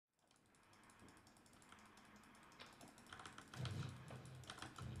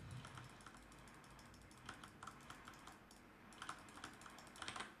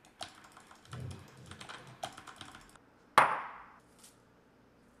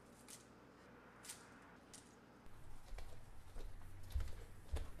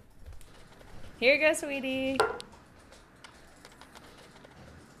Here you go, sweetie. Can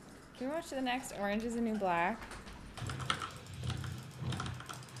we watch the next Orange is the New Black?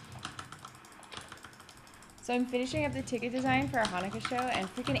 So I'm finishing up the ticket design for our Hanukkah show, and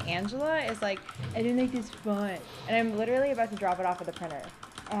freaking Angela is like, I didn't make this fun. And I'm literally about to drop it off at the printer.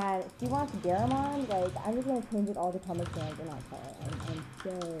 And she wants Garamond, like, I'm just going to change it all to Comic Sans and not color. I'm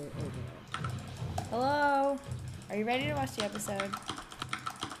so over it. Hello? Are you ready to watch the episode?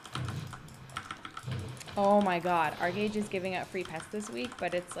 Oh my god, Argage is giving out free pets this week,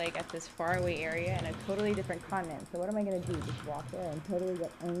 but it's like at this faraway area in a totally different continent. So what am I going to do? Just walk there and totally get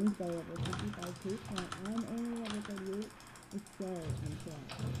owned by level 55 troops? And I'm only level 38. It's so unfair.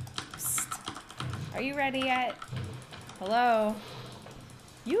 Psst. Are you ready yet? Hello?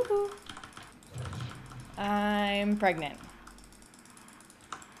 Yoo-hoo! I'm pregnant.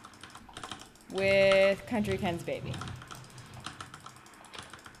 With Country Ken's baby.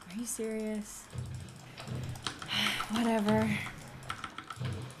 Are you serious? Whatever.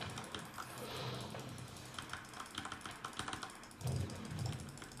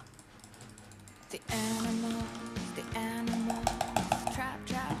 The animals, trap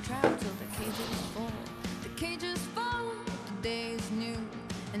till the cages fall. The cages fall, the day is new,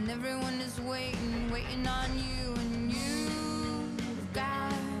 and everyone is waiting on you, and you've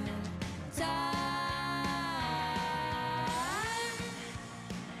got time.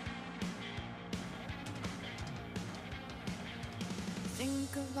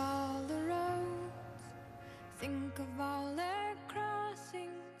 Think of all the roads, think of all their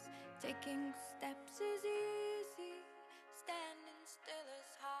crossings. Taking steps is easy, standing still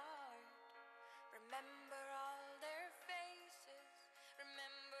is hard. Remember all their faces,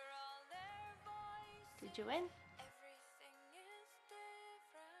 remember all their voices. Did you win? Everything is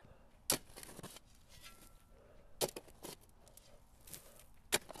different.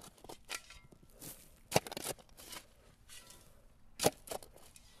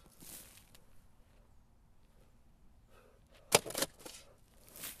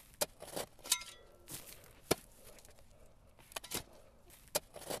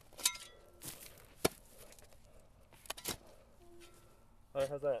 Alright,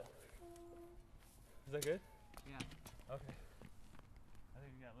 how's that? Is that good? Yeah. Okay.